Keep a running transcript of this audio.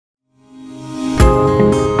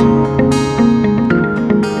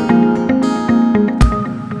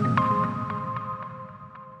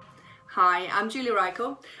Jules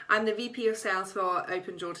Reichel. I'm the VP of Sales for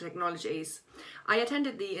OpenJaw Technologies. I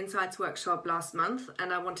attended the Insights workshop last month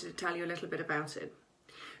and I wanted to tell you a little bit about it.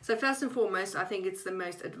 So first and foremost, I think it's the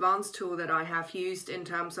most advanced tool that I have used in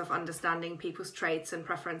terms of understanding people's traits and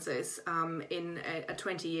preferences in a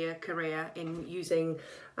 20-year career in using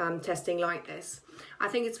testing like this. I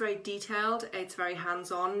think it's very detailed, it's very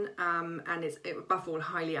hands-on, and it's above all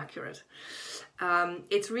highly accurate.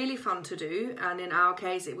 It's really fun to do, and in our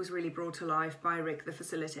case it was really brought to life by Rick, the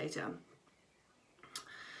facilitator.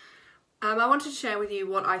 I wanted to share with you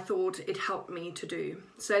what I thought it helped me to do.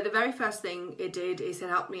 So the very first thing it did is it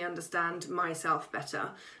helped me understand myself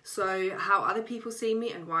better. So how other people see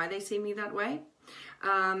me and why they see me that way.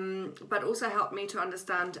 But also helped me to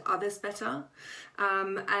understand others better.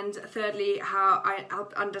 And thirdly, how I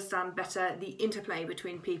helped understand better the interplay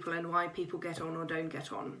between people and why people get on or don't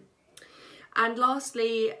get on. And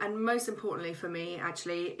lastly, and most importantly for me,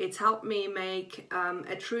 actually, it's helped me make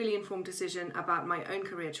a truly informed decision about my own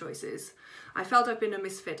career choices. I felt I've been a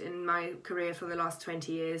misfit in my career for the last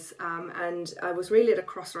 20 years, and I was really at a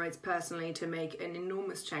crossroads personally to make an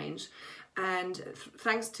enormous change. And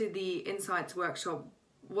thanks to the Insights workshop,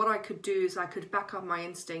 what I could do is I could back up my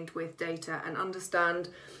instinct with data and understand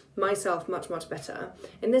myself much better.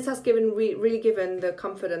 And this has really given the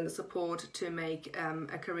comfort and the support to make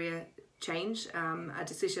a career change, a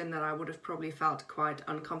decision that I would have probably felt quite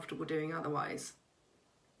uncomfortable doing otherwise.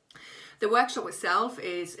 The workshop itself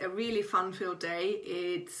is a really fun-filled day.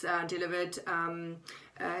 It's delivered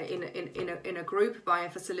in a group by a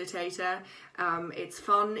facilitator. It's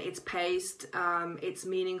fun, it's paced, it's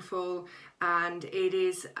meaningful, and it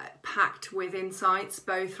is packed with insights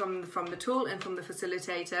both from the tool and from the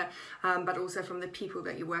facilitator, but also from the people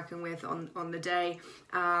that you're working with on the day.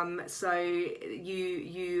 So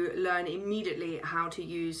you learn immediately how to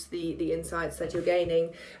use the insights that you're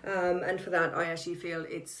gaining, and for that I actually feel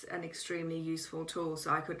it's an extremely useful tool.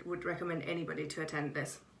 So I would recommend anybody to attend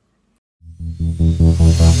this.